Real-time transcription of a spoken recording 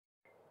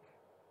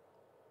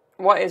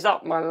What is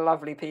up, my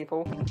lovely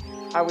people?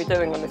 How are we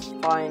doing on this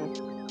fine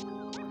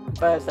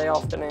Thursday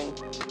afternoon?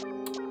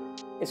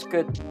 It's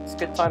good. It's a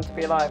good time to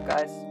be alive,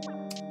 guys.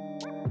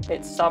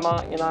 It's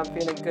summer, you know, I'm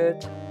feeling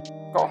good.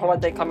 Got a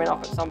holiday coming up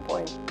at some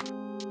point.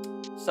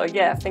 So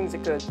yeah, things are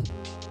good.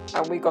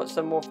 And we got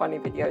some more funny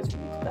videos for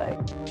you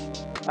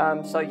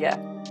today. So yeah,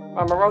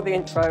 I'm gonna roll the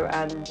intro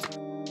and,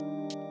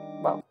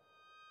 well,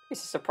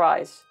 it's a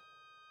surprise.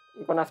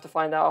 You're gonna have to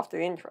find out after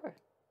the intro.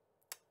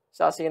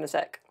 So I'll see you in a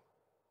sec.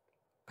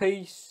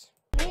 Peace.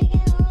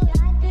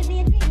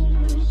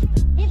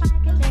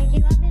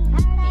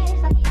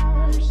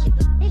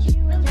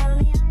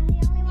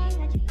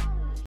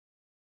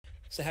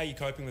 So how are you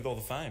coping with all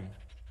the fame?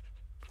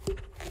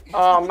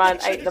 Oh man,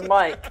 ate the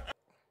mic.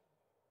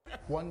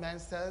 One man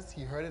says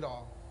he heard it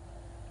all.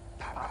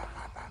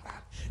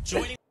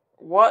 Joining.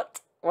 What?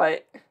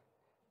 Wait.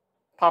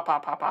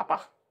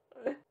 Pa.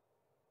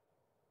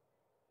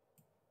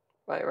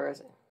 Wait, where is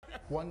it?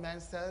 One man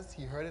says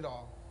he heard it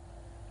all.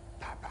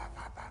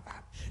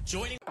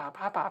 Joining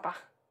Pa.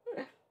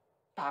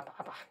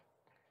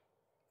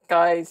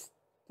 Guys,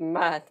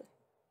 mad.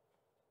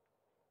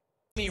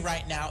 me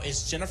right now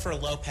is Jennifer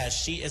Lopez.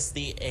 She is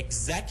the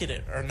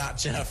executive, or not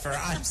Jennifer,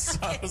 I'm so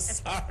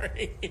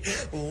sorry.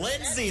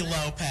 Lindsay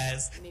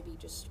Lopez. Maybe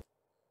just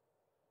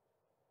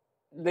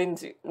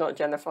Lindsay, not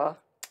Jennifer.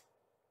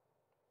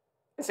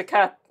 It's a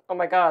cat. Oh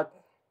my god.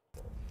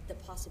 the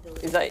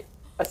possibility. Is that?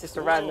 That's just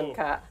a random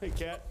cat. Hey,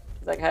 cat.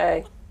 It's like,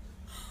 hey,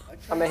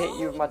 I'm gonna hit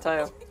you with my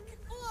tail.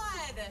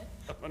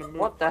 I'm gonna move.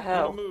 What the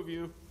hell? I'm gonna move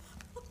you.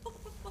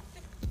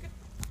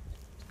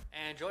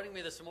 And joining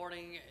me this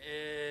morning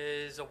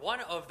is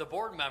one of the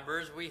board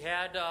members. We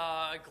had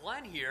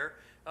Glenn here,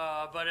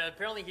 but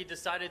apparently he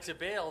decided to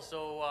bail.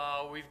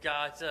 So we've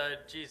got,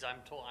 geez, I'm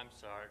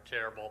sorry,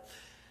 terrible.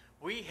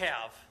 We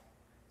have,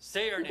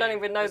 say your name. You don't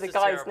even know This the is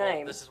guy's terrible.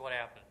 name. This is what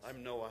happened.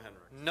 I'm Noah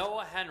Henry.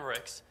 Noah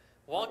Henricks.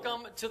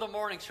 Welcome to the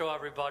morning show,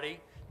 everybody.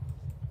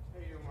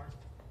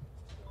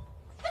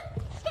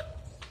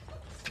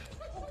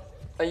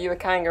 Are you a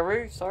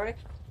kangaroo? Sorry.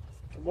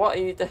 What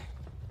are you doing?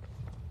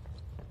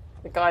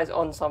 The guy's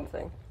on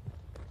something.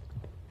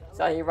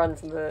 So he runs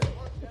from the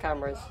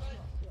cameras.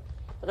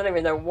 I don't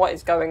even know what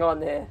is going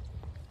on here.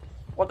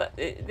 What?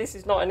 This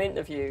is not an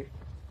interview.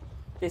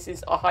 This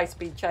is a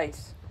high-speed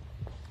chase.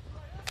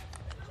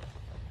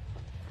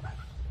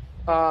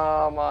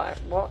 Oh my!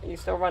 What? Are you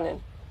still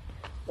running?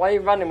 Why are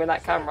you running with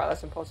that camera?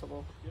 That's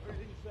impossible.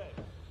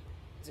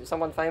 Is it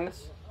someone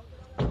famous?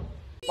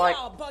 Like,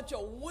 Y'all a bunch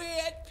of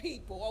weird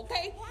people,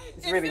 okay?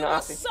 It's if really it not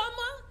was happy.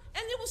 summer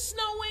and it was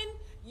snowing,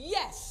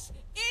 yes,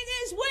 it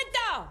is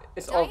winter.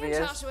 it's Diane obvious.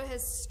 Joshua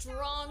has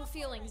strong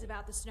feelings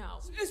about the snow.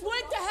 It's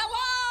winter.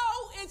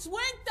 Hello, it's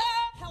winter.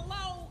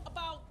 Hello,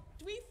 about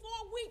 3-4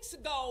 weeks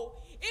ago,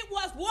 it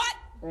was what?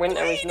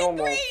 Winter 3 is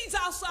normal. degrees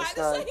outside. It's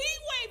snow. a heat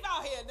wave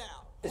out here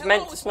now. It's Hello,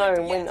 meant to snow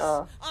in yes.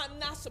 winter. I'm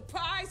not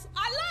surprised.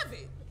 I love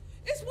it.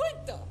 It's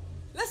winter.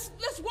 Let's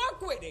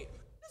work with it.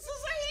 This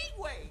is a heat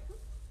wave.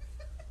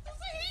 It's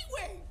a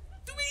heat wave.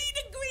 3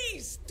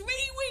 degrees 3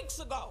 weeks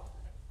ago.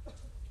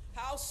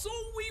 How soon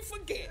we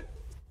forget.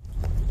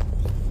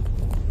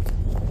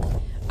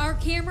 Our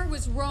camera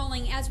was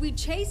rolling as we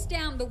chased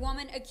down the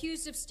woman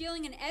accused of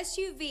stealing an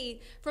SUV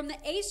from the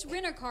Ace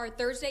Rent-A-Car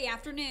Thursday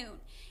afternoon.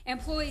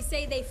 Employees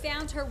say they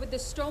found her with the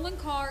stolen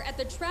car at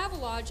the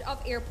Travelodge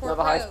off Airport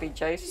Another Road. high-speed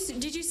chase.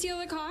 Did you steal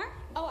the car?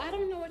 Oh, I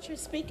don't know what you're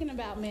speaking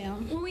about,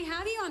 ma'am. Well, we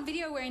have you on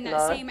video wearing that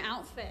No. same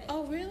outfit.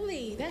 Oh,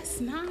 really? That's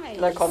nice.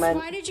 No comment.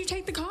 Why did you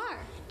take the car?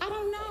 I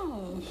don't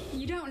know.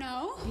 You don't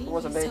know?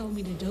 wasn't Demons me. told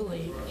me to do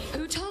it.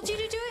 Who told you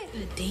to do it?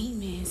 The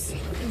demons.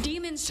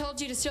 Demons told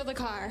you to steal the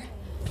car.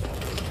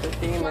 The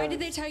demon. Why did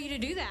they tell you to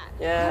do that?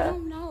 I Yeah.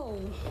 don't know.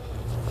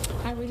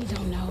 I really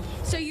don't know.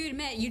 So you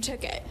admit you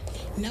took it.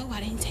 No, I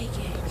didn't take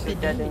it. The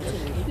dead demon took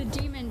interview. it. The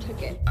demon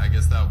took it. I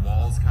guess that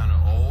wall's kind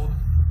of old,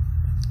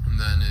 and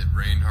then it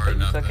rained hard But you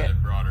enough took that it.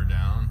 it brought her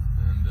down,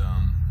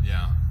 and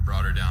yeah,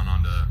 brought her down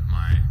onto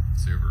my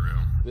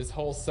Subaru. This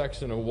whole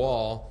section of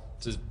wall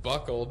just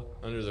buckled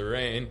under the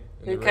rain.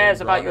 And Who the cares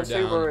rain about brought your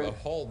her down. Subaru? A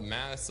whole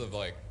mass of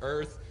like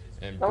earth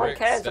and No one bricks.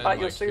 cares then, about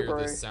your like, hear Subaru.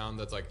 this sound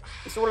that's like,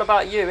 It's all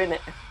about you, innit?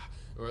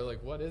 we're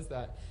like, what is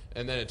that?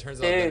 And then it turns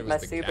out Dude, that it my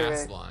was the Subaru.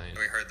 gas line.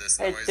 We heard this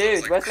Hey, noise.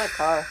 dude, where's my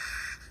car?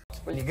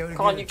 You go to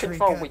Can't get you a tree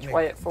control cut which and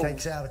way it it falls?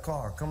 takes out a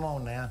car. Come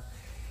on now.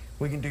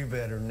 We can do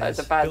better than That's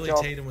this. a bad Billy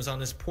job. Tatum was on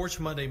his porch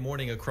Monday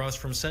morning across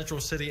from Central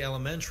City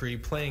Elementary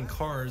playing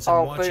cards Oh,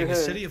 and watching boo-hoo.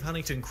 a City of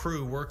Huntington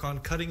crew work on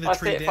cutting the I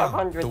tree fit down.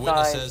 500 The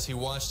witness died. says he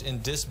watched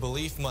in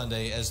disbelief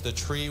Monday as the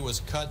tree was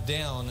cut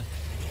down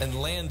and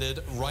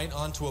landed right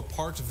onto a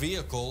parked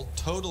vehicle,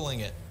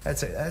 totaling it.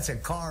 That's a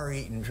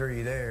car-eating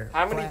tree there.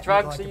 How many Flattened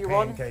drugs like are a you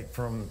on? pancake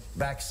from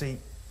back seat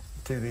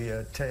to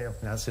the tail.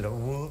 And I said, oh,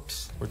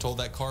 whoops. We're told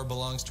that car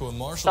belongs to a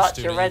Marshall Such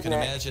a student. You can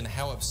redneck. imagine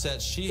how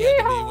upset she had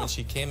to be Yeehaw! when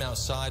she came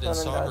outside and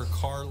Southern saw her guys.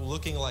 car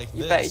looking like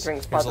You this. bet he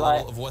drinks Here's Bud a Light.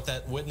 little of what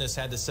that witness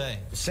had to say.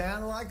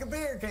 Sounded like a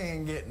beer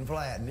can getting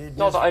flattened. It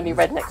Not just that only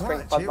was rednecks drink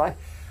crunch. Bud It Light. was-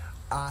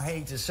 I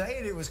hate to say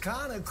it, it was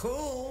kind of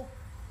cool.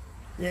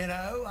 You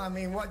know, I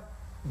mean, what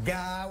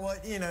guy,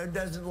 what, you know,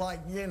 doesn't like,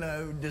 you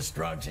know,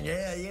 destruction.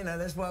 Yeah, you know,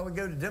 that's why we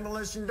go to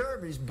demolition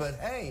derbies. But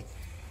hey,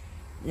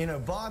 you know,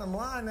 bottom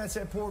line, that's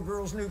that poor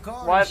girl's new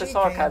car. Why and the she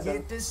sarcasm?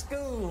 can't get to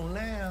school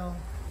now.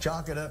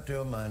 Chalk it up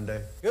to a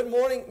Monday. Good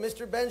morning,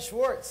 Mr. Ben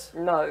Schwartz.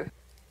 No.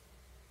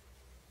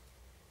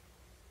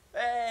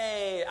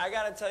 Hey, I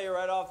gotta tell you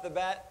right off the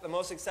bat, the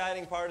most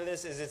exciting part of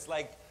this is it's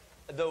like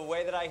the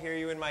way that I hear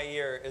you in my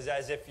ear is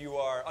as if you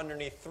are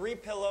underneath 3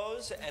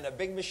 pillows and a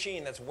big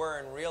machine that's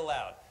whirring real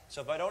loud.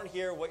 So if I don't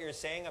hear what you're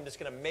saying, I'm just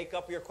gonna make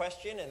up your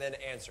question and then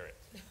answer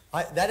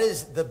it. That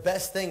is the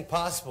best thing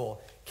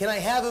possible. Can I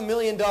have $1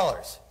 million?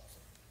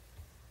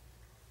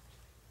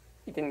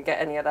 You didn't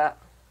get any of that.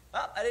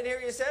 Oh, I didn't hear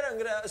what you said. I'm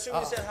gonna assume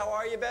you said, how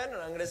are you, Ben? And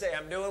I'm gonna say,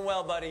 I'm doing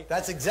well, buddy.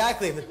 That's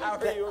exactly. How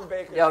are you in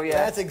Baker? Oh, yeah.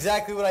 That's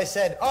exactly what I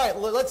said. All right,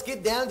 let's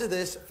get down to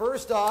this.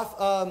 First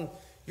off,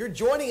 you're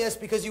joining us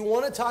because you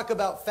want to talk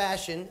about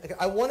fashion.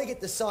 I want to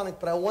get to Sonic,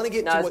 but I want to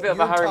get to what you're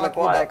talking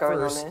about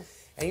first.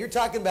 And you're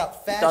talking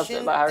about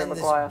fashion and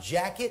this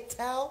jacket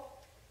towel?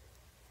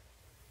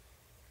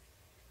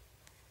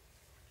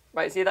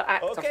 Right, is he the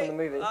actor from the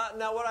movie?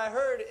 Now what I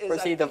heard is... Or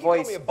is he the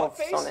voice of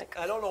face? Sonic?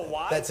 I don't know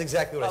why. That's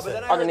exactly what I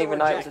said. I didn't even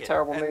know it was a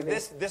terrible movie.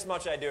 This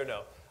much I do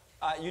know.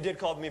 You did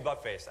call me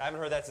buttface. I haven't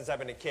heard that since I've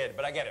been a kid,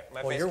 but I get it.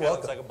 My face kind of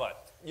looks like a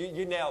butt.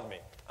 You nailed me.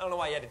 I don't know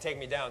why you had to take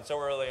me down so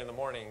early in the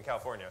morning in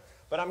California.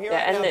 But I'm here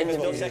right now because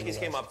Bill Secchi's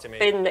came up to me.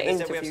 In the they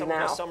said we have something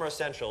called Summer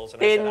Essentials.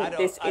 And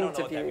I said, I don't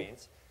know what that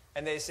means.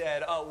 And they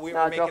said, oh, we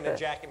were making a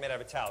jacket made out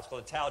of a towel. It's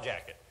called a towel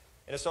jacket.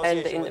 In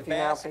association with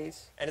Bass.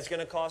 And it's going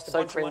to cost a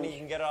bunch of money. You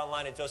can get it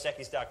online at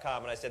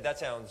doseckis.com. And I said, that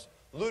sounds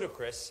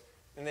ludicrous.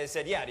 And they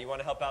said, yeah, do you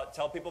want to help out,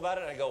 tell people about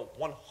it? And I go,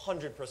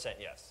 100%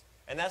 yes.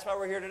 And that's why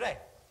we're here today.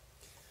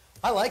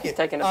 I like it.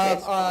 Taking a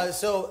piss.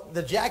 So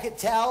the jacket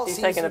towel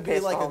seems to be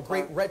like a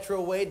great retro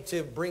way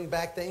to bring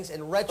back things.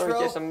 And retro,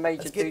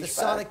 let's get to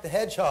Sonic the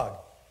Hedgehog.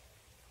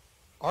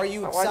 Are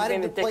you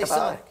excited to play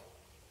Sonic?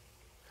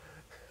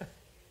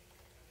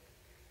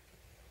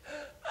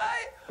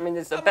 I mean,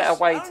 there's a better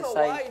way to say. I don't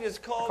know why you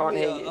just called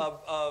me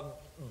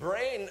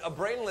a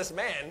brainless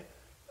man.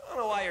 I don't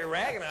know why you're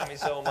ragging on me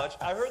so much.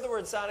 I heard the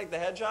word Sonic the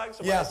Hedgehog.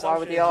 So yeah. Why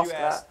would you ask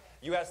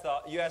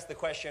that? You asked the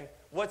question,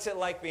 what's it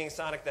like being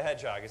Sonic the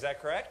Hedgehog? Is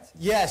that correct?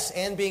 Yes,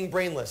 and being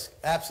brainless.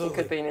 Absolutely.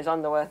 He could be in his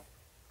underwear.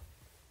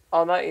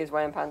 Oh, no, he's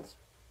wearing pants.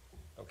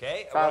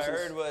 Okay, what I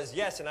heard was,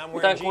 yes, and I'm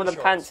wearing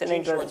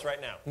jean shorts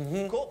right now.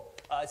 Cool.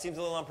 It seems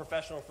a little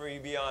unprofessional for you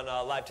to be on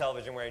live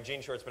television wearing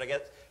jean shorts, but I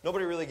guess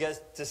nobody really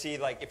gets to see,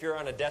 like, if you're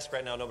on a desk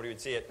right now, nobody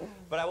would see it.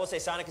 But I will say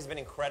Sonic has been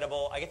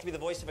incredible. I get to be the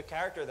voice of a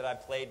character that I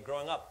played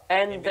growing up.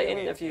 And the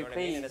interview,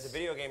 please. And as a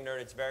video game nerd,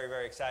 it's very,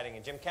 very exciting.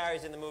 And Jim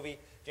Carrey's in the movie.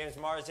 James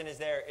Marsden is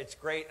there. It's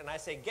great. And I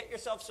say, get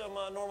yourself some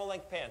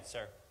normal-length pants,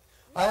 sir.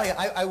 I like it.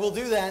 I will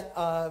do that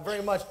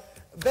very much.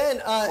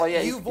 Ben,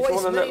 you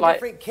voice many like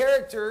different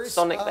characters.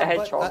 Sonic the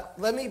Hedgehog.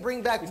 Let me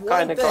bring back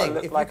one thing.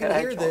 If you can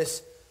hear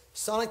this,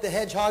 Sonic the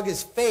Hedgehog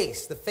is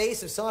face, the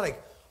face of Sonic.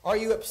 Are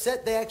you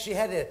upset they actually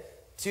had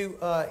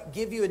to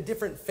give you a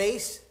different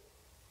face?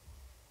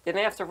 Didn't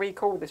they have to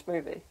recall this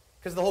movie?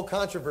 Because of the whole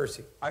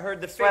controversy. I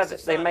heard the face of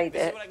Sonic. They made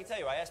this it. Is what I can tell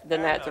you. I asked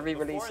then they had to Paramount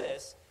re-release before it.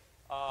 This,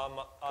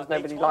 because they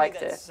nobody told liked me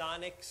that it.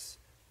 Sonic's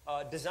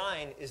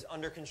design is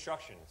under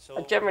construction. So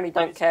I generally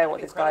don't care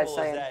what this guy is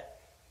saying.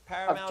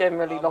 I've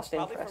generally lost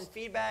probably interest. From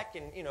feedback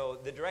and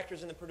the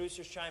directors and the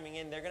producers chiming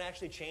in, they're going to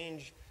actually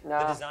change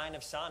the design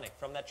of Sonic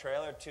from that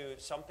trailer to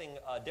something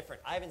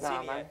different. I haven't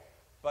seen it yet,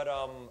 but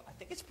I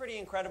think it's pretty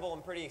incredible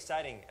and pretty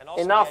exciting. And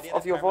also Enough the idea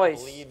of that your Paramount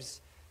voice. believes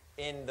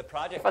in the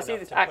project. If I see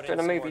this actor in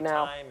a movie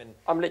now,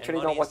 I'm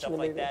literally not watching the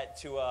movie.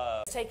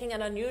 Taking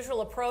an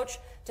unusual approach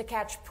to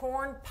catch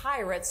porn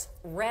pirates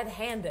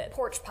red-handed.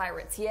 Porch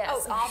pirates,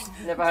 yes.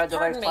 Never heard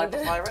of those type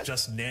of pirates?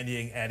 Just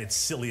nannying at its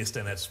silliest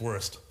and its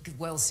worst.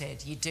 Well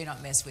said. You do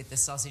not mess with the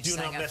sausage. Do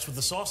not mess with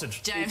the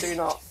sausage. You do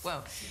not.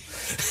 Well,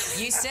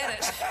 you said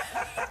it.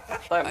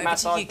 Don't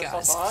massage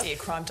the sausage. It'd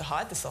be a crime to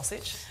hide the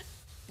sausage,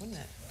 wouldn't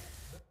it?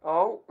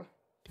 Oh.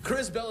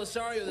 Chris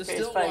Belisario, the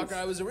stilt walker.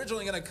 I was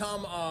originally going to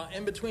come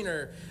in between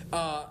her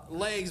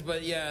legs,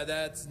 but yeah,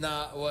 that's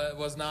not what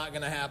was not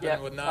going to happen.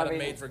 Yep, would not have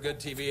made for good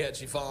TV had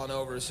she fallen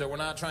over. So we're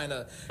not trying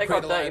to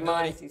create a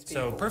liability.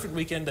 So perfect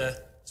weekend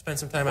to spend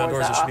some time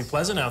outdoors. It should be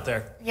pleasant out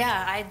there.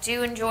 Yeah, I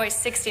do enjoy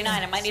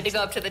 69. I might need to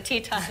go up to the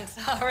tea times.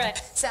 All right.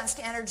 Sask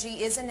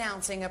Energy is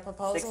announcing a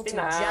proposal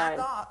 69. to jack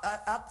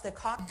up the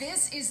cost.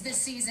 This is the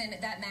season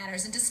that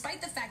matters, and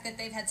despite the fact that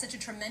they've had such a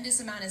tremendous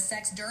amount of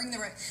sex during the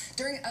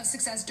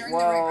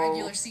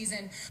regular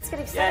season, Let's get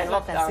excited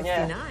about that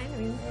 69. I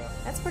mean,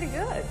 that's pretty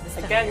good.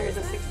 Again, it was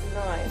a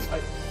 69.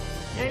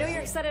 I know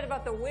you're excited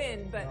about the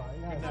win, but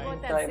how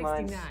about that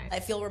 69?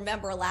 If you'll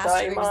remember,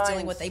 last year he was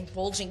dealing with a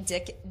bulging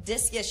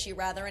disc issue,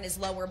 in his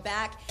lower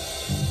back.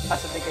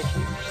 That's a big issue.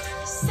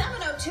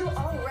 7:02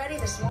 already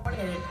this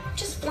morning.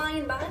 Just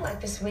flying by like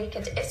this week.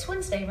 It's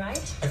Wednesday, right?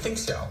 I think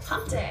so.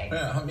 Hump day.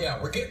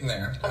 Yeah, we're getting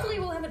there. Hopefully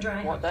we'll have a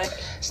dry. What day?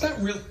 It's not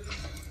real.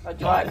 A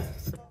dry.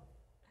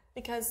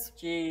 because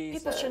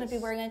Jesus. people shouldn't be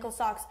wearing ankle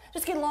socks.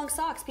 Just get long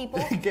socks, people.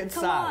 Get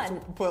Come socks. on.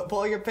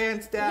 Pull your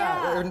pants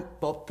down. Yeah.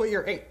 Or put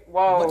your the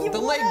Whatever.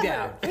 leg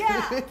down.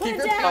 Yeah, put Keep it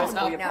your down. pants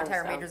up. Now,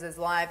 Tara Majors is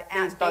live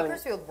at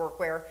Bakersfield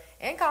Workwear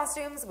in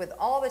costumes with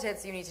all the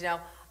tips you need to know.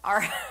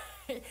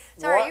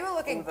 Tara, you were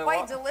looking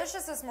quite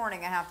delicious this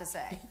morning, I have to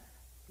say.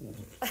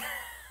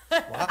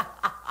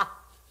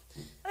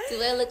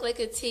 Do I look like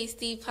a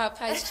tasty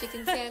Popeye's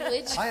chicken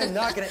sandwich? I am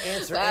not going to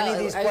answer any of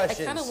these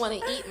questions. I kind of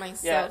want to eat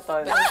myself,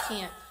 but I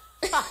can't.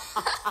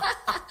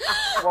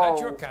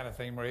 That's your kind of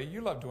thing, Maria.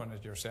 You love doing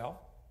it yourself.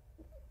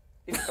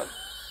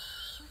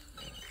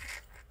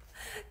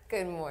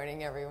 Good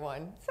morning,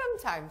 everyone.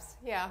 Sometimes,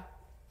 yeah,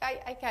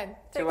 I can.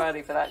 Too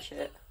early for that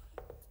shit.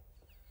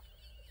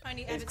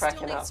 Only He's it cracking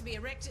still needs up. to be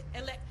elected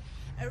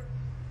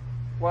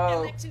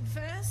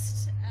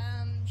first.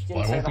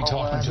 Well, I won't be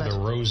talking to the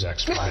rose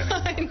expert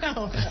anymore. I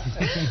know.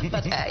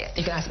 But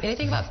you can ask me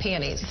anything about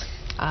peonies.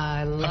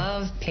 I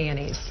love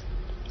peonies.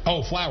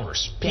 Oh,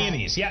 flowers.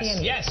 Peonies. Yeah.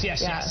 Yes.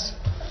 Peonies. Yes.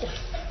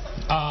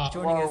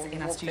 Joining us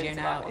in our studio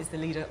now is the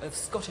leader of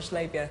Scottish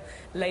Labour,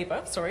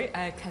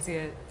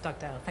 Kezia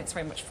Dugdale. Thanks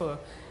very much for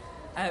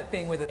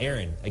being with us.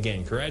 Aaron,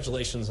 again,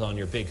 congratulations on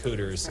your big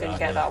Hooters. Didn't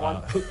get that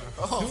one.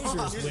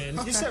 Hooters win.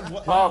 You said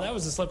what? Wow, that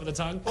was a slip of the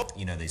tongue.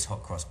 You know these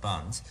hot cross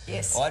buns?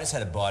 Yes. I just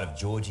had a bite of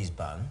Georgie's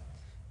bun,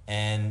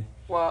 and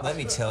let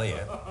me tell you.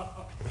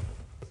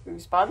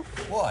 Whose bun?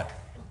 What?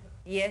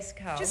 Yes,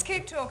 Carl. Just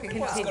keep talking.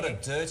 It's got a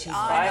dirty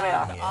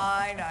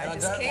I know.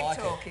 and Just I don't keep like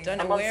talking. it. Don't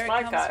know where it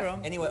comes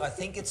from. Anyway, I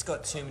think it's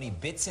got too many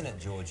bits in it,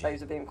 Georgie.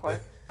 Laser beam quote.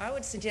 I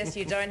would suggest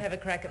you don't have a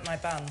crack at my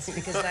buns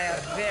because they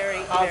are very,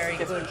 I'll very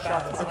just good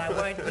shut buns, up. and I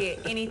won't hear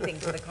anything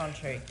to the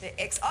contrary.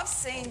 I've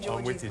seen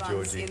Georgie's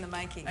buns in the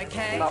making.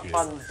 Okay. Not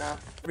buns now.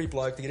 Every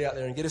bloke to get out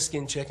there and get a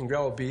skin check and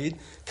grow a beard.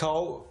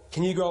 Cole,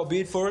 can you grow a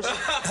beard for us?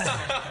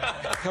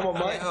 Come on,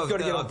 mate. You've got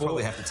to get on I'd board.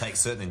 probably have to take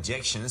certain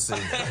injections to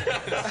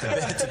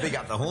pick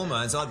up the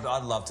hormones. I'd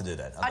love to do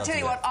that. I tell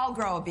you what, I'll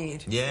grow a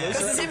beard. Yeah.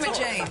 It's in my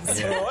genes.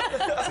 Yeah.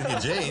 It's in your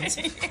genes.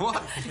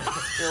 What?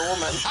 You're a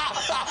woman.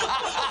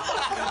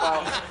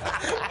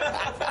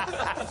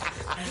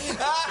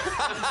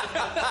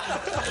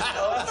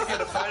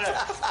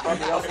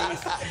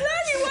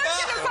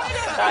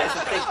 That is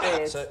a big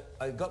beard. So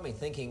it got me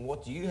thinking,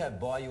 what do you have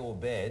by your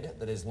bed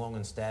that is long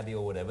and stabby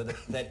or whatever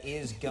that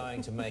is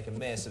going to make a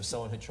mess of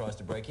someone who tries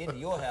to break into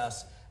your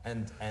house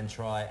and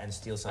try and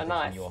steal something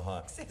from your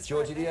home?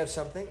 Georgie, do you have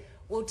something?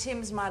 Well,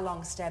 Tim's my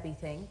long stabby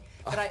thing,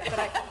 but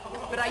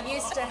I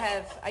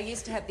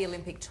used to have the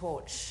Olympic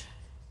torch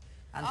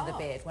under the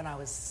bed when I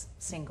was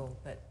single.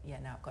 But yeah,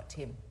 now I've got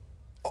Tim.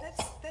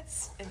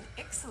 That's an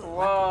excellent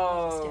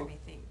Whoa. stabby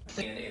thing.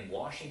 In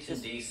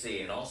Washington,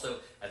 D.C., and also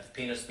at the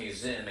Penis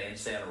Museum in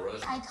Santa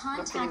Rosa. I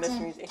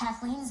contacted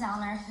Kathleen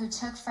Zellner, who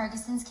took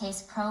Ferguson's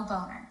case pro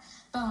bono.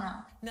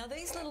 Now,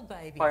 these little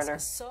babies Boner. are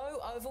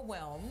so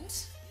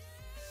overwhelmed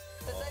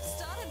that they've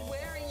started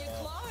wearing your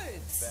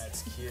clothes.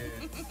 That's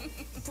cute.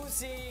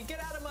 Pussy, get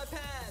out of my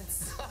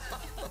pants.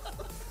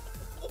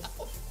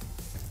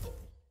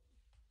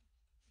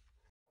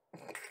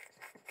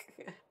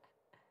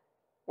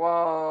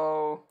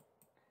 Whoa.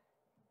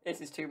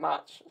 This is too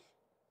much.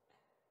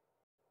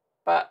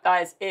 But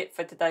that is it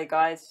for today,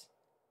 guys.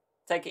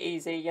 Take it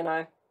easy, you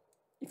know.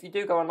 If you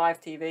do go on live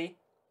TV,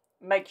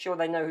 make sure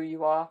they know who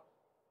you are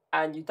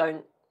and you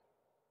don't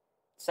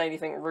say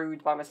anything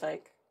rude by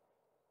mistake.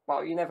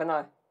 Well, you never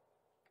know.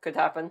 Could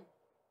happen.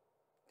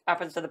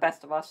 Happens to the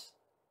best of us.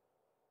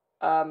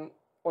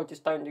 Or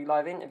just don't do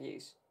live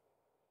interviews.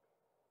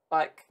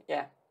 Like,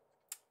 yeah.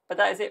 But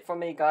that is it from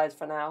me, guys,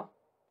 for now.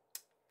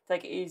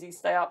 Take it easy,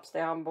 stay up,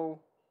 stay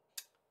humble.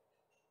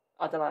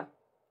 I don't know.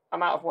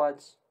 I'm out of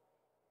words.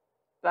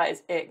 That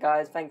is it,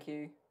 guys. Thank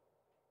you.